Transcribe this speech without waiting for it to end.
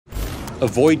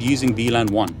Avoid using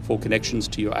VLAN 1 for connections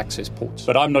to your access ports.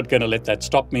 But I'm not going to let that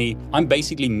stop me. I'm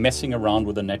basically messing around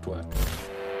with the network.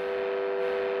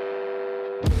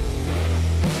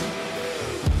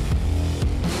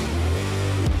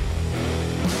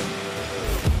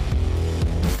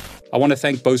 I want to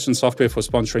thank Bosun Software for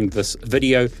sponsoring this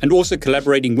video and also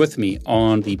collaborating with me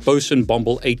on the Bosun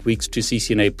Bomble 8 Weeks to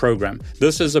CCNA program.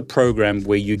 This is a program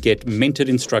where you get mentored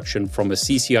instruction from a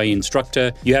CCIE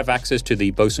instructor. You have access to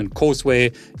the Bosun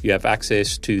courseware, you have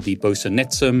access to the Bosun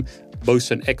NetSim,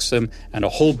 Bosun XSIM, and a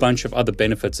whole bunch of other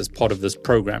benefits as part of this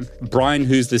program. Brian,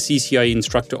 who's the CCIE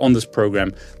instructor on this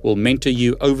program, will mentor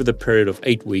you over the period of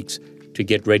 8 weeks to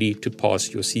get ready to pass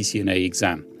your CCNA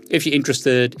exam. If you're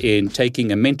interested in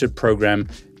taking a mentored program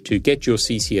to get your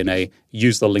CCNA,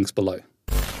 use the links below.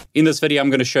 In this video, I'm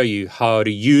going to show you how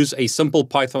to use a simple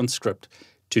Python script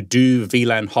to do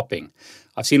VLAN hopping.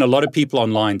 I've seen a lot of people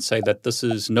online say that this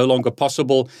is no longer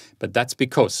possible, but that's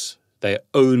because they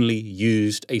only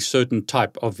used a certain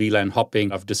type of VLAN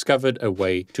hopping. I've discovered a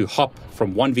way to hop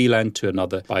from one VLAN to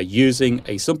another by using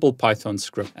a simple Python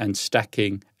script and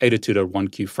stacking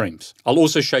 802.1q frames. I'll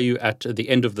also show you at the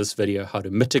end of this video how to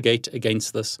mitigate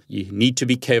against this. You need to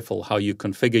be careful how you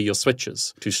configure your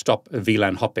switches to stop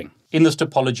VLAN hopping. In this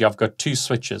topology, I've got two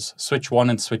switches, switch 1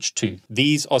 and switch 2.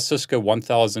 These are Cisco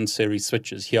 1000 series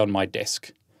switches here on my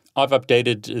desk. I've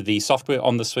updated the software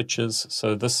on the switches.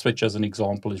 So this switch, as an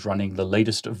example, is running the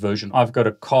latest version. I've got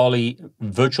a Kali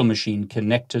virtual machine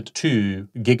connected to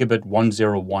gigabit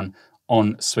 101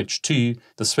 on switch 2.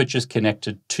 The switch is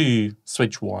connected to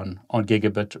switch 1 on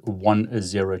gigabit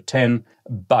 1010.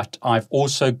 But I've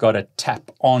also got a tap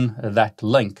on that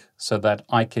link so that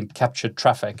I can capture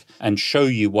traffic and show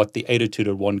you what the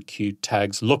 802.1q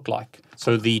tags look like.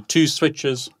 So the two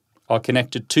switches are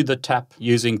connected to the tap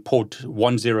using port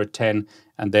 1010,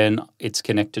 and then it's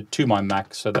connected to my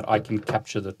Mac so that I can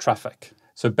capture the traffic.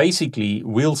 So basically,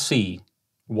 we'll see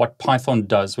what Python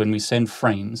does when we send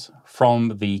frames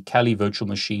from the Kali virtual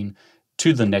machine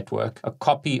to the network. A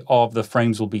copy of the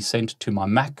frames will be sent to my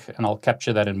Mac, and I'll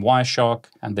capture that in Wireshark,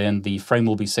 and then the frame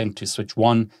will be sent to switch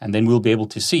 1, and then we'll be able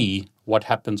to see what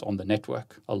happens on the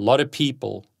network. A lot of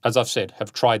people, as I've said,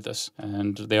 have tried this,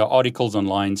 and there are articles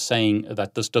online saying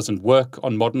that this doesn't work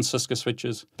on modern Cisco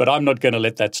switches, but I'm not going to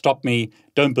let that stop me.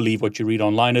 Don't believe what you read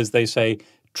online, as they say.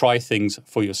 Try things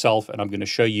for yourself, and I'm going to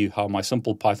show you how my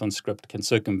simple Python script can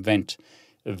circumvent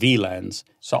VLANs.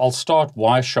 So I'll start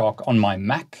Wireshark on my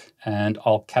Mac, and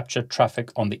I'll capture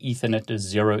traffic on the Ethernet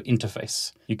 0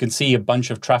 interface. You can see a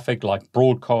bunch of traffic like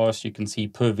broadcast, you can see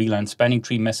per VLAN spanning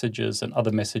tree messages and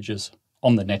other messages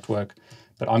on the network,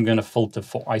 but I'm going to filter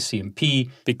for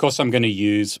ICMP because I'm going to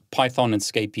use Python and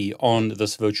Scapy on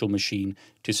this virtual machine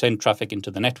to send traffic into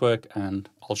the network, and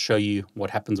I'll show you what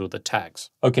happens with the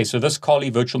tags. Okay, so this Kali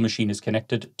virtual machine is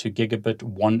connected to gigabit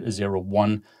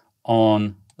 101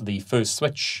 on the first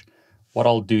switch. What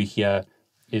I'll do here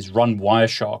is run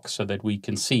Wireshark so that we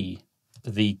can see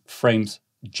the frames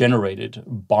generated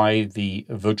by the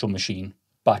virtual machine.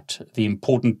 But the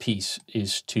important piece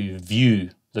is to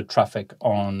view the traffic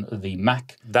on the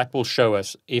Mac. That will show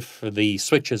us if the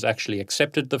switch has actually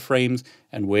accepted the frames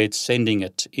and where it's sending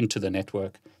it into the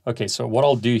network. Okay, so what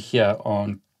I'll do here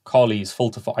on Kali is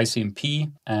filter for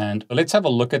ICMP, and let's have a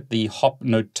look at the hop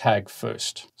node tag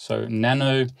first. So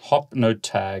nano hop node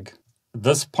tag,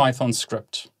 this Python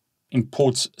script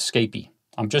imports Scapy.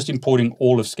 I'm just importing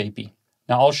all of Scapy.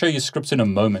 Now I'll show you scripts in a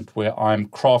moment where I'm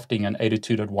crafting an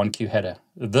 802.1q header.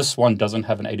 This one doesn't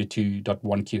have an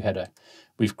 802.1q header.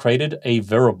 We've created a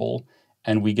variable,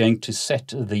 and we're going to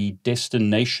set the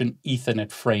destination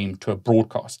Ethernet frame to a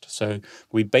broadcast. So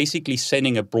we're basically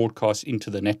sending a broadcast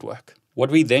into the network. What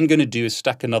we're then going to do is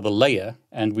stack another layer,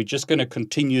 and we're just going to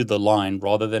continue the line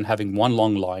rather than having one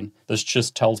long line. This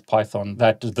just tells Python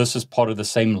that this is part of the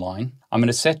same line. I'm going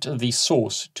to set the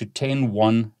source to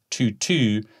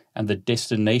 10.122 and the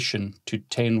destination to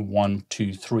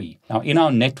 10.123. Now in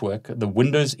our network, the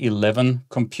Windows 11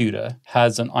 computer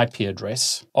has an IP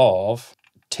address of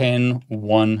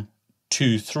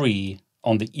 10.123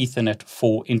 on the Ethernet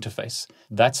 4 interface.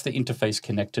 That's the interface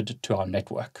connected to our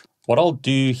network. What I'll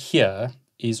do here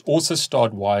is also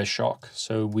start Wireshark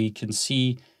so we can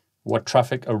see what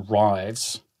traffic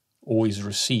arrives or is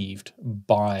received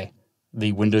by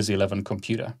the Windows 11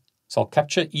 computer. So I'll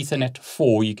capture Ethernet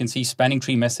 4. You can see spanning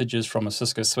tree messages from a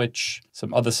Cisco switch,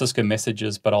 some other Cisco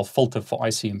messages, but I'll filter for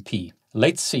ICMP.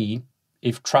 Let's see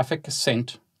if traffic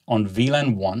sent on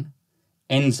VLAN 1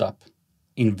 ends up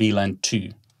in VLAN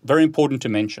 2. Very important to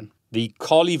mention, the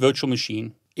Kali virtual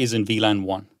machine is in VLAN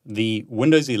 1. The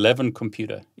Windows 11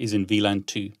 computer is in VLAN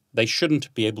 2. They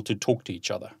shouldn't be able to talk to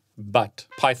each other. but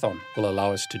Python will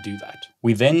allow us to do that.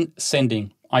 We're then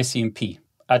sending ICMP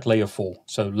at layer 4.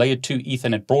 So layer 2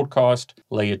 Ethernet broadcast,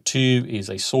 layer 2 is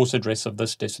a source address of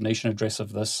this, destination address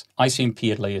of this,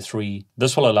 ICMP at layer 3.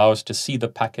 This will allow us to see the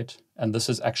packet, and this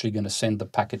is actually going to send the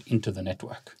packet into the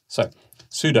network. So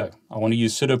sudo, I want to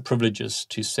use sudo privileges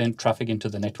to send traffic into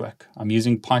the network. I'm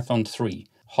using Python 3,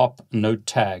 hop node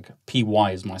tag, py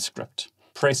is my script.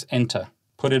 Press enter,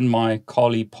 put in my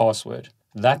Kali password.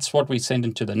 That's what we send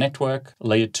into the network.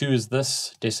 Layer 2 is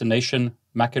this, destination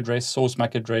MAC address, source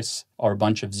MAC address are a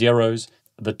bunch of zeros.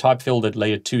 The type field at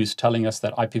layer 2 is telling us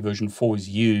that IP version 4 is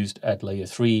used at layer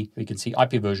 3. We can see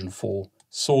IP version 4,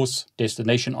 source,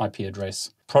 destination IP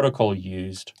address, protocol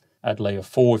used at layer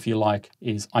 4, if you like,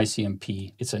 is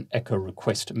ICMP. It's an echo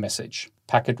request message.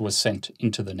 Packet was sent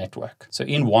into the network. So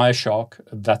in Wireshark,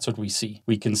 that's what we see.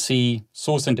 We can see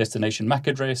source and destination MAC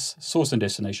address, source and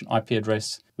destination IP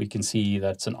address. We can see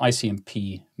that's an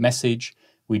ICMP message.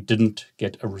 We didn't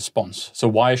get a response. So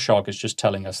Wireshark is just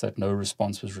telling us that no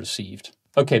response was received.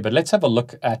 Okay, but let's have a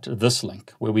look at this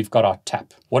link where we've got our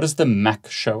tap. What does the MAC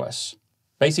show us?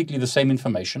 Basically the same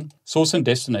information, source and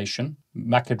destination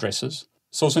MAC addresses,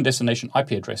 source and destination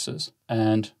IP addresses,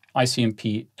 and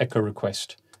ICMP echo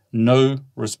request. No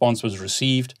response was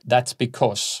received. That's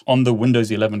because on the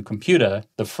Windows 11 computer,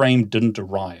 the frame didn't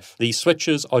arrive. These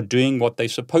switches are doing what they're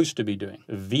supposed to be doing.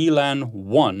 VLAN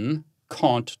 1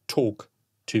 can't talk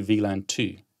to VLAN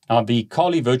 2. Now, the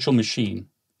Kali virtual machine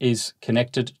is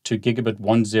connected to gigabit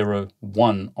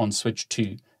 101 on switch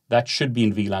 2. That should be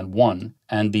in VLAN 1.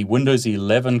 And the Windows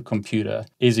 11 computer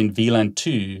is in VLAN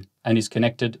 2 and is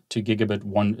connected to gigabit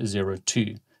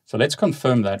 102. So let's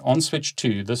confirm that. On switch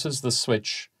 2, this is the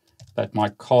switch that my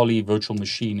Kali virtual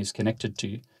machine is connected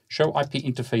to. Show IP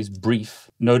interface brief.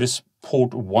 Notice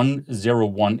port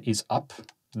 101 is up.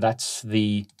 That's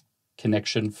the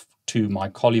connection to my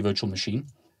Kali virtual machine.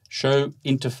 Show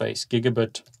interface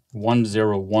gigabit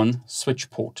 101 switch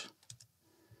port.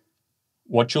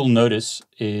 What you'll notice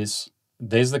is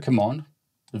there's the command.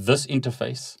 This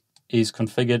interface is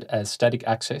configured as static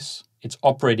access. It's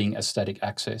operating as static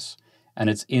access, and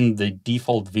it's in the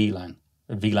default VLAN,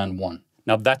 VLAN 1.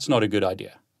 Now, that's not a good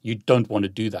idea. You don't want to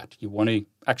do that. You want to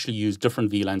actually use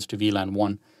different VLANs to VLAN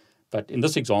 1. But in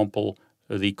this example,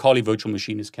 the Kali virtual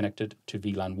machine is connected to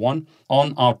VLAN 1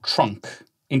 on our trunk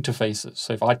interfaces.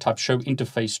 So if I type show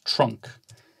interface trunk,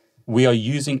 we are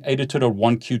using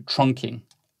 802.1q trunking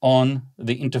on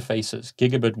the interfaces,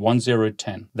 gigabit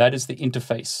 1010. That is the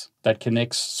interface that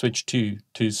connects switch 2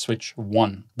 to switch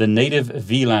 1. The native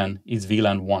VLAN is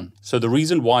VLAN 1. So the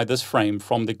reason why this frame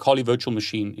from the Kali virtual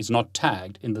machine is not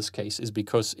tagged in this case is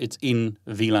because it's in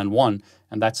VLAN 1,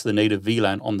 and that's the native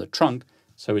VLAN on the trunk.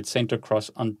 So it's sent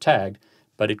across untagged,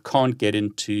 but it can't get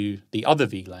into the other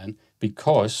VLAN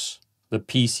because the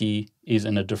PC is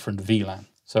in a different VLAN.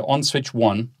 So on switch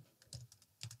 1,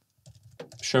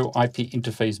 show IP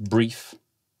interface brief,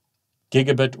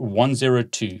 gigabit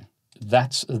 102.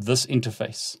 That's this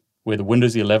interface where the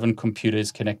Windows 11 computer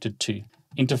is connected to.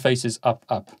 Interface is up.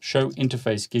 Show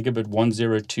interface gigabit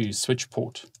 102 switch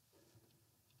port.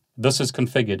 This is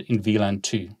configured in VLAN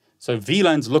 2. So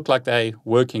VLANs look like they're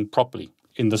working properly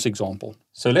in this example.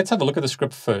 So let's have a look at the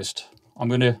script first. I'm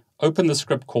going to open the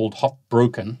script called hop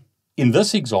broken. In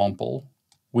this example,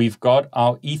 we've got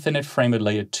our Ethernet frame at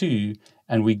layer 2,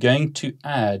 and we're going to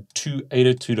add two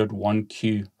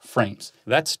 802.1q frames.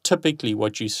 That's typically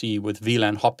what you see with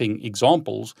VLAN hopping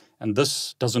examples, and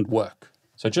this doesn't work.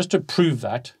 So just to prove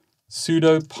that,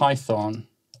 sudo python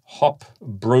hop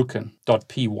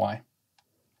broken.py.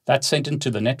 That's sent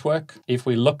into the network. If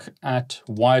we look at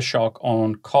Wireshark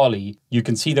on Kali, you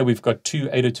can see that we've got two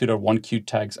 802.1q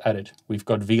tags added. We've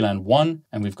got VLAN 1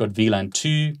 and we've got VLAN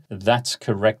 2. That's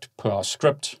correct per our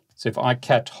script. So if I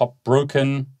cat hop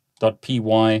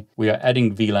broken.py, we are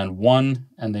adding VLAN 1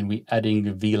 and then we're adding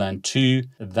VLAN 2.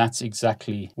 That's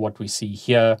exactly what we see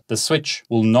here. The switch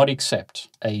will not accept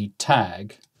a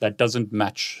tag that doesn't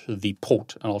match the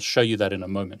port, and I'll show you that in a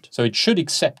moment. So it should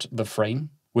accept the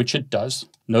frame, which it does.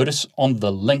 Notice on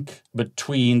the link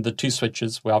between the two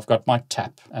switches where I've got my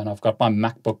tap and I've got my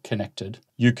MacBook connected,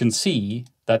 you can see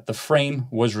that the frame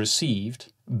was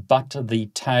received, but the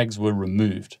tags were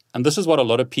removed. And this is what a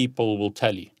lot of people will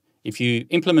tell you. If you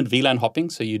implement VLAN hopping,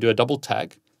 so you do a double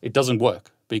tag, it doesn't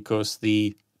work because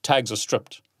the tags are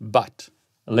stripped. But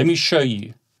let me show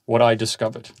you what I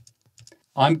discovered.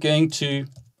 I'm going to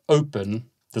open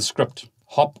the script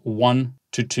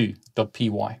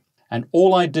hop1to2.py. And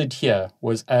all I did here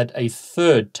was add a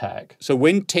third tag. So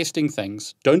when testing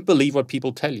things, don't believe what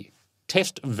people tell you.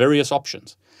 Test various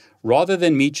options. Rather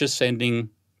than me just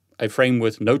sending a frame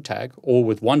with no tag or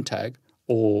with one tag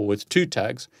or with 2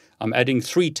 tags, I'm adding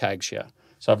 3 tags here.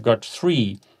 So I've got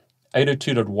 3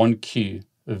 802.1q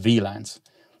VLANs.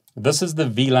 This is the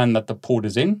VLAN that the port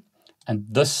is in, and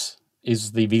this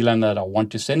is the VLAN that I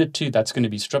want to send it to. That's going to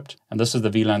be stripped, and this is the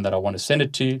VLAN that I want to send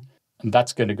it to, and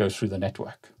that's going to go through the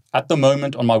network. At the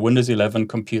moment on my Windows 11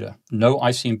 computer, no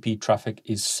ICMP traffic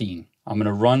is seen. I'm going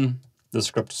to run the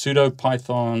script sudo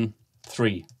python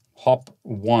 3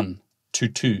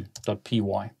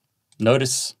 hop122.py.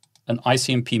 Notice an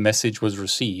ICMP message was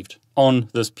received on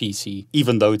this PC,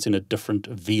 even though it's in a different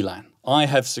VLAN. I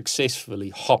have successfully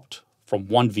hopped from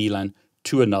one VLAN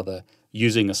to another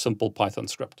using a simple Python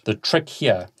script. The trick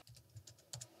here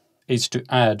is to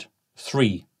add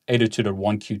 3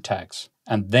 802.1q tags,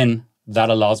 and then that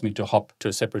allows me to hop to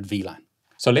a separate VLAN.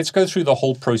 So let's go through the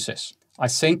whole process. I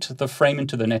sent the frame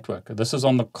into the network. This is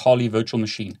on the Kali virtual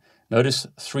machine. Notice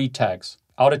 3 tags.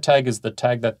 Outer tag is the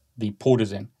tag that the port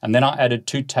is in. And then I added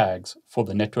 2 tags for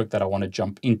the network that I want to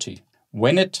jump into.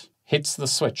 When it hits the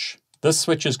switch, this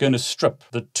switch is going to strip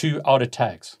the 2 outer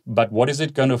tags. But what is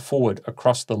it going to forward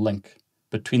across the link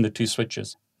between the 2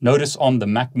 switches? Notice on the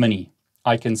Mac Mini,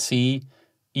 I can see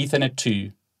Ethernet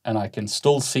 2, and I can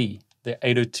still see the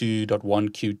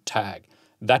 802.1q tag.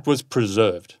 That was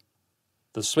preserved.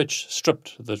 The switch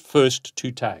stripped the first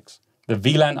 2 tags. The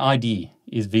VLAN ID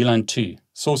is VLAN 2.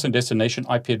 Source and destination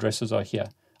IP addresses are here.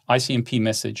 ICMP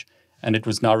message, and it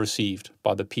was now received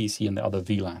by the PC and the other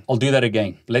VLAN. I'll do that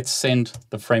again. Let's send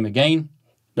the frame again.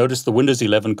 Notice the Windows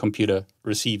 11 computer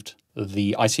received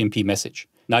the ICMP message.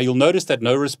 Now you'll notice that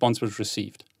no response was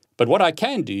received. But what I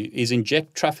can do is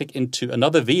inject traffic into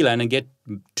another VLAN and get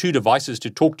 2 devices to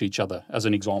talk to each other, as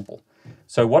an example.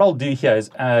 So what I'll do here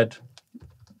is add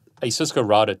a Cisco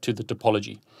router to the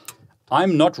topology.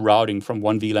 I'm not routing from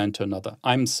one VLAN to another.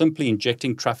 I'm simply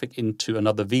injecting traffic into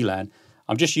another VLAN.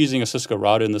 I'm just using a Cisco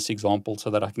router in this example so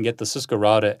that I can get the Cisco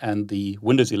router and the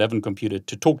Windows 11 computer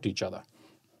to talk to each other.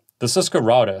 The Cisco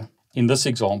router in this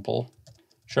example,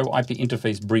 show IP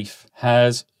interface brief,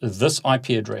 has this IP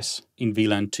address in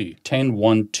VLAN 2,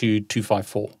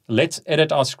 10.12254. Let's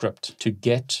edit our script to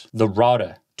get the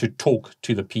router to talk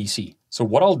to the PC. So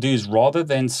what I'll do is, rather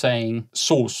than saying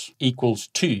source equals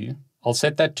 2, I'll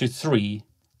set that to 3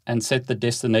 and set the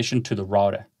destination to the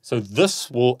router. So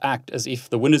this will act as if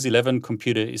the Windows 11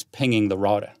 computer is pinging the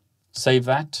router. Save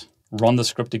that, run the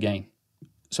script again.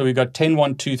 So we've got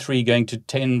 10.123 going to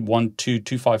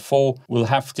 10.12254. We'll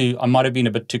have to, I might have been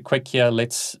a bit too quick here.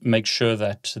 Let's make sure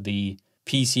that the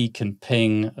PC can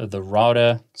ping the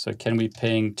router. So can we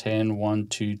ping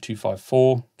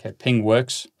 10.12254? Okay, ping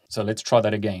works. So let's try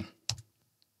that again.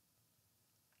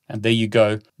 And there you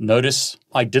go. Notice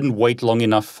I didn't wait long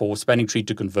enough for spanning tree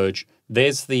to converge.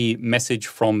 There's the message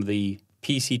from the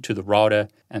PC to the router,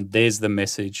 and there's the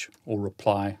message or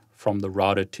reply from the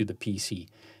router to the PC.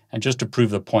 And just to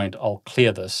prove the point, I'll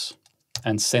clear this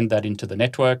and send that into the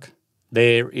network.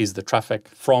 There is the traffic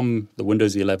from the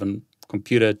Windows 11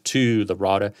 computer to the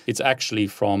router. It's actually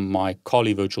from my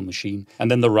Kali virtual machine,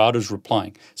 and then the router's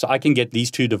replying. So I can get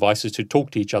these 2 devices to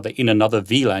talk to each other in another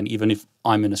VLAN, even if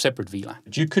I'm in a separate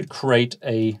VLAN. You could create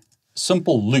a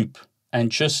simple loop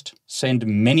and just send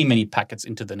many, many packets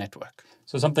into the network.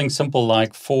 So something simple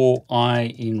like for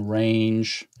I in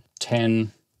range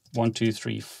 10, 1, 2,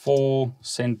 3, 4,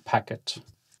 send packet.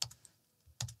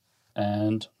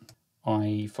 And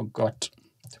I forgot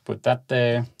to put that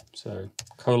there. So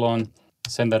colon,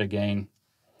 send that again.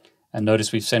 And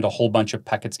notice we've sent a whole bunch of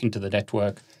packets into the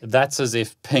network. That's as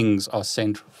if pings are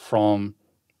sent from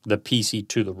the PC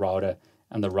to the router,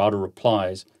 and the router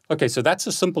replies. Okay, so that's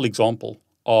a simple example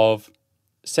of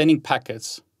sending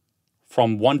packets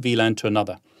from one VLAN to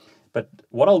another. But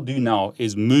what I'll do now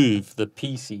is move the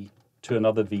PC to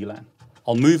another VLAN.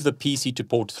 I'll move the PC to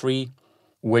port 3,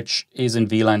 which is in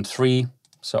VLAN 3.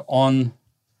 So on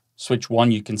switch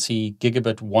 1, you can see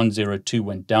gigabit 102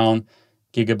 went down,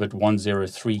 gigabit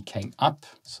 103 came up.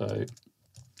 So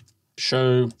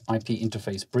show IP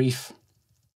interface brief.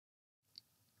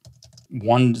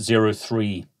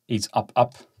 103 is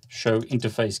up. Show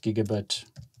interface gigabit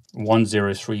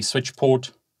 103 switch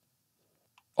port.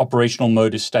 Operational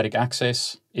mode is static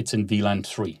access. It's in VLAN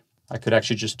 3. I could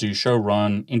actually just do show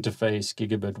run interface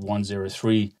gigabit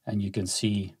 103, and you can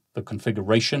see the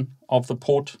configuration of the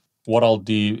port. What I'll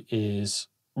do is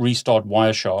restart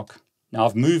Wireshark. Now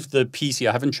I've moved the PC.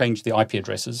 I haven't changed the IP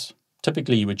addresses.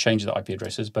 Typically you would change the IP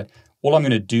addresses, but all I'm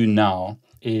going to do now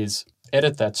is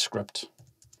edit that script.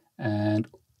 And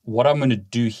what I'm going to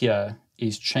do here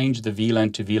is change the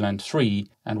VLAN to VLAN 3.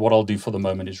 And what I'll do for the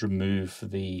moment is remove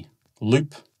the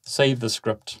loop, save the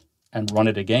script, and run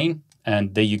it again.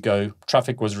 And there you go.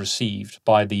 Traffic was received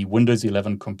by the Windows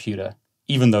 11 computer,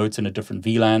 even though it's in a different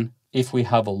VLAN. If we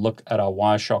have a look at our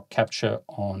Wireshark capture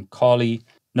on Kali,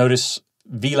 notice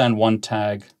VLAN 1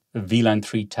 tag, VLAN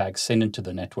 3 tag sent into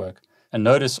the network. And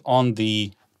notice on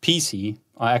the PC,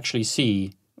 I actually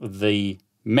see the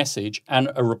message and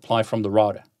a reply from the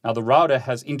router. Now, the router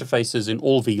has interfaces in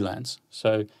all VLANs,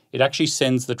 so it actually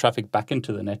sends the traffic back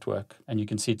into the network, and you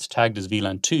can see it's tagged as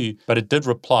VLAN 2, but it did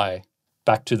reply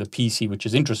back to the PC, which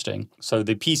is interesting. So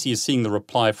the PC is seeing the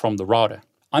reply from the router.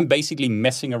 I'm basically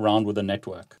messing around with the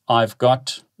network. I've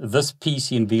got this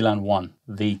PC in VLAN 1,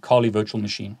 the Kali virtual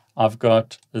machine. I've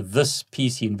got this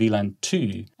PC in VLAN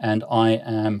 2, and I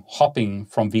am hopping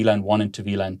from VLAN 1 into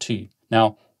VLAN 2.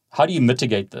 Now, how do you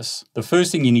mitigate this? The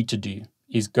first thing you need to do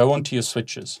is go onto your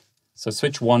switches. So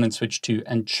switch 1 and switch 2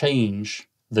 and change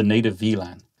the native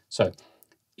VLAN. So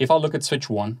if I look at switch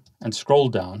 1 and scroll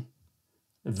down,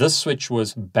 this switch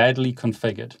was badly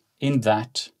configured in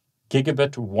that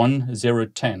gigabit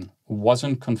 1010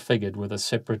 wasn't configured with a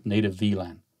separate native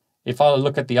VLAN. If I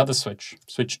look at the other switch,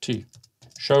 switch 2,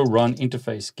 show run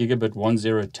interface gigabit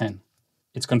 1010,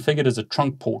 it's configured as a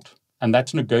trunk port, and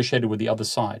that's negotiated with the other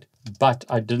side, but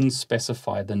I didn't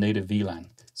specify the native VLAN.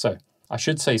 So I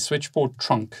should say switch port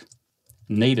trunk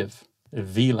native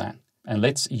VLAN, and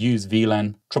let's use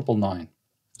VLAN 999.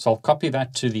 So I'll copy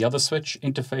that to the other switch,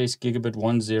 interface gigabit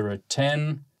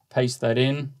 1010, paste that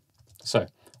in. So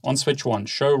on switch 1,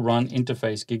 show run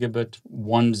interface gigabit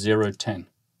 1010.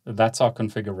 That's our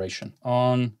configuration.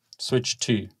 On switch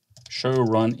 2, show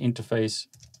run interface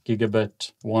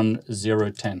gigabit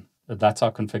 1010. That's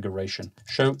our configuration.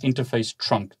 Show interface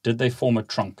trunk. Did they form a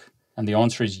trunk? And the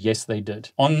answer is yes, they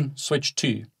did. On switch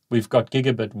 2, we've got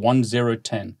gigabit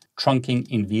 1010 trunking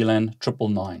in VLAN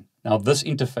 999. Now this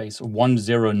interface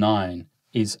 109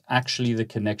 is actually the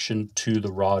connection to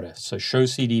the router. So show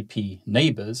CDP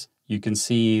neighbors, you can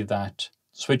see that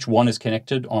switch 1 is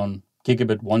connected on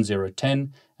gigabit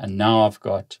 1010, and now I've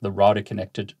got the router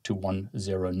connected to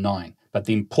 109. But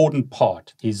the important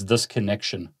part is this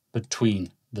connection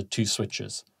between the two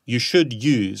switches. You should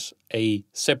use a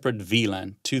separate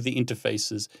VLAN to the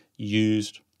interfaces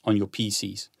used on your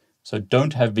PCs. So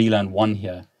don't have VLAN 1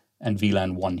 here and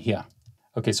VLAN 1 here.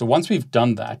 Okay, so once we've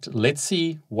done that, let's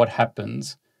see what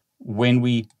happens when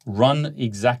we run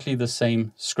exactly the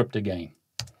same script again.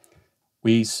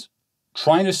 We're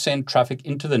trying to send traffic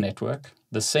into the network,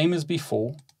 the same as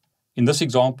before. In this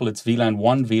example, it's VLAN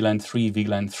 1, VLAN 3,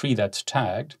 VLAN 3 that's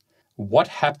tagged. What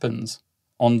happens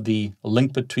on the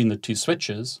link between the two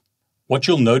switches? What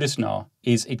you'll notice now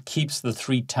is it keeps the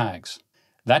 3 tags.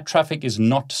 That traffic is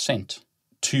not sent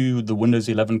to the Windows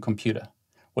 11 computer.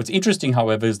 What's interesting,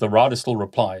 however, is the router still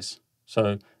replies.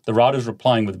 So the router is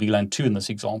replying with VLAN 2 in this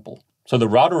example. So the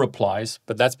router replies,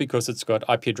 but that's because it's got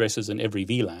IP addresses in every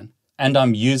VLAN. And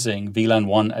I'm using VLAN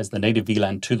 1 as the native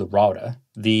VLAN to the router.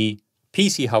 The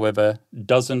PC, however,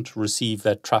 doesn't receive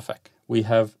that traffic. We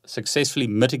have successfully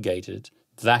mitigated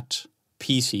that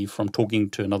PC from talking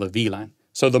to another VLAN.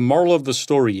 So the moral of the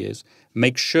story is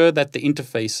make sure that the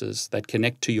interfaces that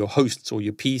connect to your hosts or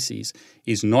your PCs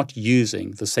is not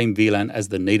using the same VLAN as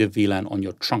the native VLAN on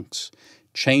your trunks.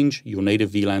 Change your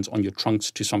native VLANs on your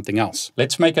trunks to something else.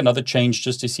 Let's make another change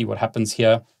just to see what happens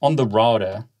here. On the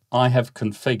router, I have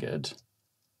configured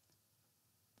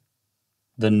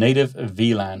the native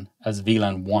VLAN as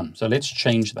VLAN 1. So let's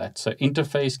change that. So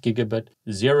interface gigabit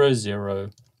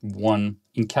 001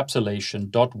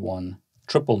 encapsulation .1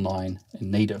 999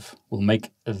 native. We'll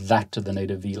make that the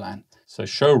native VLAN. So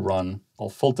show run, I'll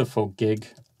filter for gig.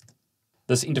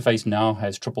 This interface now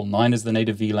has 999 as the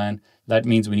native VLAN. That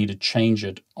means we need to change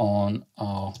it on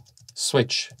our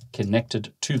switch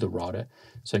connected to the router.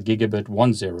 So gigabit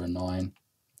 109.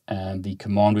 And the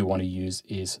command we want to use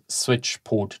is switch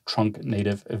port trunk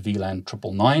native VLAN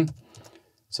 999.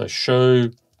 So show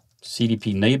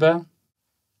CDP neighbor.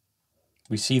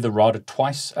 We see the router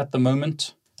twice at the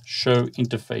moment. Show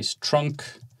interface trunk.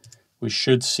 We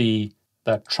should see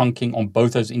that trunking on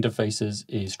both those interfaces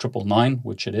is 999,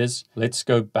 which it is. Let's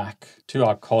go back to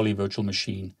our Kali virtual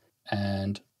machine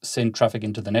and send traffic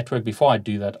into the network. Before I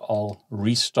do that, I'll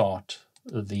restart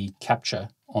the capture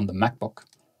on the MacBook.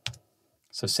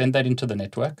 So send that into the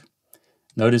network.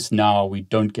 Notice now we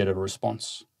don't get a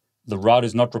response. The router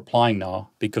is not replying now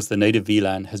because the native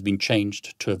VLAN has been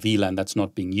changed to a VLAN that's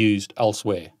not being used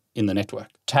elsewhere in the network.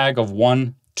 Tag of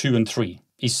 1, 2, and 3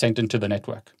 is sent into the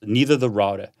network. Neither the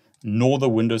router nor the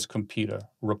Windows computer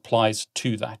replies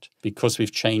to that because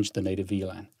we've changed the native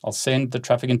VLAN. I'll send the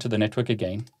traffic into the network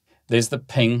again. There's the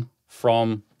ping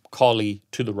from Kali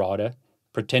to the router,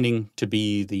 pretending to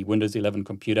be the Windows 11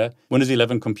 computer. Windows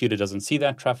 11 computer doesn't see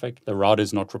that traffic. The router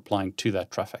is not replying to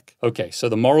that traffic. Okay, so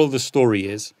the moral of the story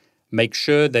is make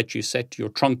sure that you set your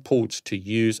trunk ports to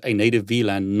use a native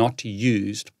VLAN not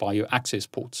used by your access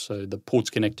ports, so the ports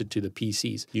connected to the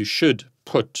PCs. You should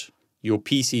put your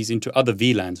PCs into other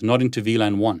VLANs, not into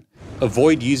VLAN 1.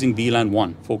 Avoid using VLAN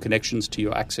 1 for connections to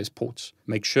your access ports.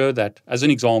 Make sure that, as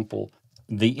an example,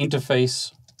 the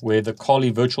interface where the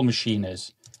Kali virtual machine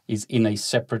is in a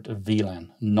separate VLAN,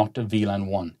 not a VLAN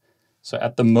 1. So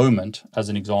at the moment, as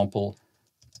an example,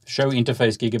 show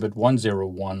interface gigabit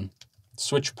 101,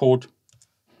 switch port,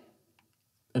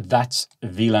 that's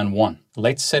VLAN 1.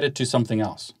 Let's set it to something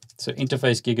else. So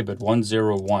interface gigabit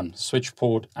 101, switch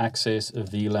port, access,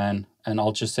 VLAN, and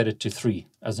I'll just set it to 3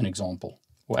 as an example.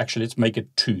 Well, actually, let's make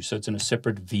it 2, so it's in a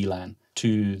separate VLAN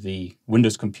to the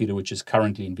Windows computer, which is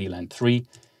currently in VLAN 3.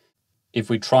 If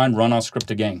we try and run our script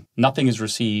again, nothing is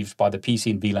received by the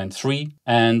PC in VLAN 3,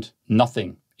 and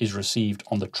nothing is received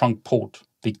on the trunk port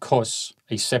because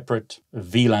a separate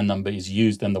VLAN number is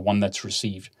used than the one that's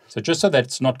received. So just so that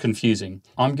it's not confusing,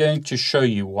 I'm going to show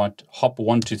you what hop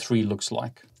 1 to 3 looks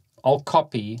like. I'll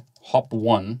copy hop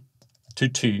 1 to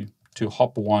 2 to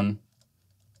hop 1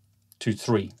 to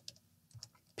 3.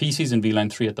 PC's in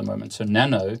VLAN 3 at the moment, so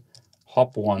nano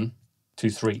hop 1 to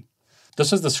 3.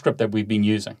 This is the script that we've been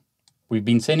using. We've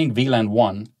been sending VLAN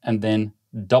 1 and then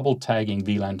double tagging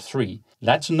VLAN 3.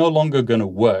 That's no longer going to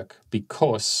work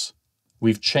because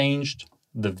we've changed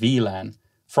the VLAN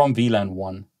from VLAN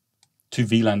 1 to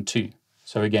VLAN 2.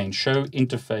 So again, show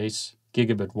interface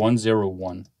gigabit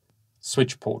 101,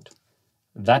 switch port.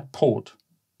 That port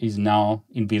is now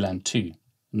in VLAN 2,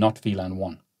 not VLAN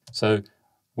 1. So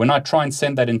when I try and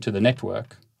send that into the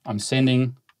network, I'm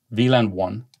sending VLAN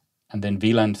 1 and then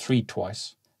VLAN 3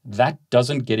 twice. That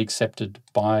doesn't get accepted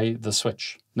by the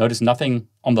switch. Notice nothing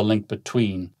on the link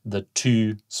between the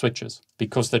two switches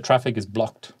because the traffic is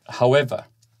blocked. However,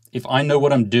 if I know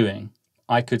what I'm doing,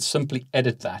 I could simply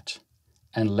edit that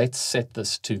and let's set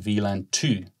this to VLAN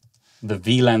 2, the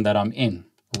VLAN that I'm in.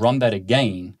 Run that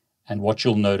again, and what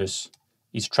you'll notice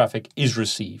is traffic is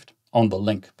received on the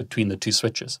link between the two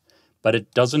switches, but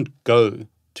it doesn't go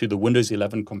to the Windows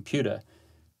 11 computer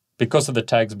because of the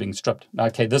tags being stripped.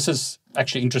 Okay, this is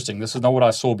actually interesting. This is not what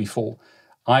I saw before.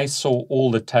 I saw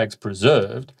all the tags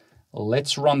preserved.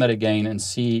 Let's run that again and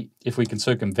see if we can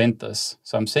circumvent this.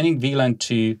 So I'm sending VLAN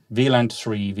 2, VLAN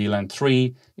 3, VLAN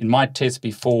 3. In my test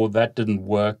before, that didn't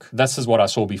work. This is what I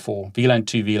saw before. VLAN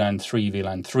 2, VLAN 3,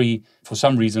 VLAN 3. For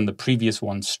some reason, the previous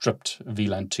one stripped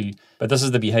VLAN 2. But this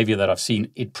is the behavior that I've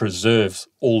seen. It preserves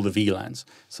all the VLANs.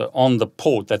 So on the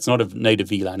port, that's not a native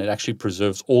VLAN. It actually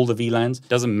preserves all the VLANs. It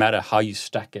doesn't matter how you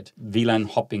stack it. VLAN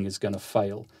hopping is going to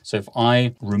fail. So if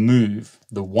I remove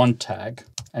the one tag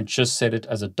and just set it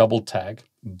as a double tag,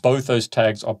 both those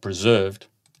tags are preserved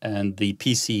and the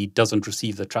PC doesn't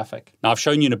receive the traffic. Now, I've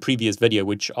shown you in a previous video,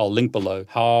 which I'll link below,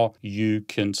 how you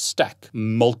can stack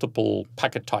multiple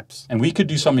packet types. And we could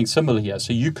do something similar here.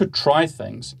 So you could try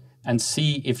things and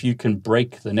see if you can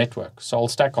break the network. So I'll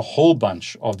stack a whole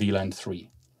bunch of VLAN 3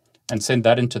 and send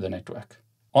that into the network.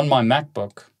 On my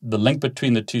MacBook, the link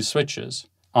between the two switches,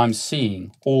 I'm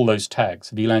seeing all those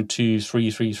tags, VLAN 2,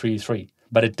 3, 3, 3, 3,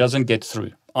 but it doesn't get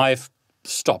through. I've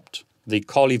stopped the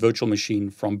Kali virtual machine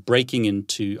from breaking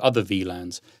into other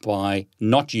VLANs by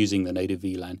not using the native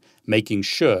VLAN, making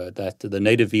sure that the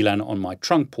native VLAN on my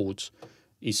trunk ports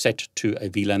is set to a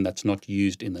VLAN that's not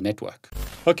used in the network.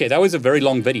 Okay, that was a very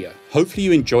long video. Hopefully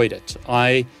you enjoyed it.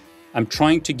 I am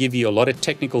trying to give you a lot of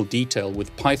technical detail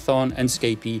with Python and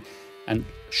Scapy and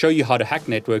show you how to hack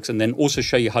networks and then also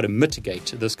show you how to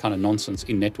mitigate this kind of nonsense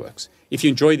in networks. If you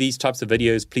enjoy these types of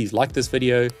videos, please like this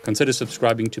video, consider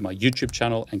subscribing to my YouTube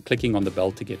channel and clicking on the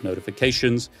bell to get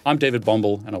notifications. I'm David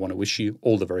Bombal and I want to wish you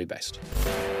all the very best.